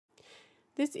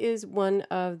This is one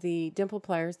of the dimple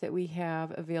pliers that we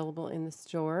have available in the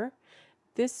store.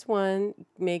 This one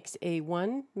makes a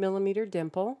 1 millimeter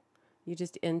dimple. You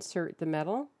just insert the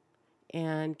metal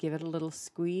and give it a little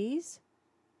squeeze,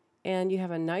 and you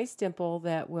have a nice dimple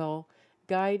that will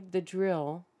guide the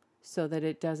drill so that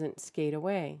it doesn't skate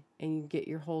away, and you get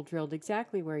your hole drilled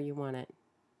exactly where you want it.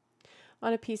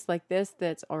 On a piece like this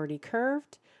that's already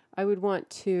curved, I would want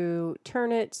to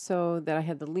turn it so that I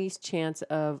had the least chance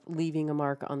of leaving a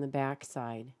mark on the back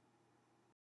side.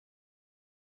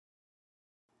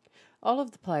 All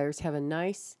of the pliers have a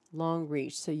nice long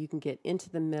reach so you can get into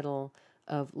the middle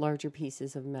of larger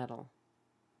pieces of metal.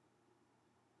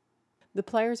 The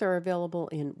pliers are available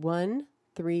in 1,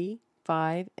 3,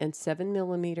 5, and 7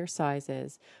 millimeter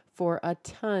sizes for a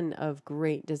ton of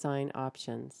great design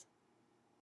options.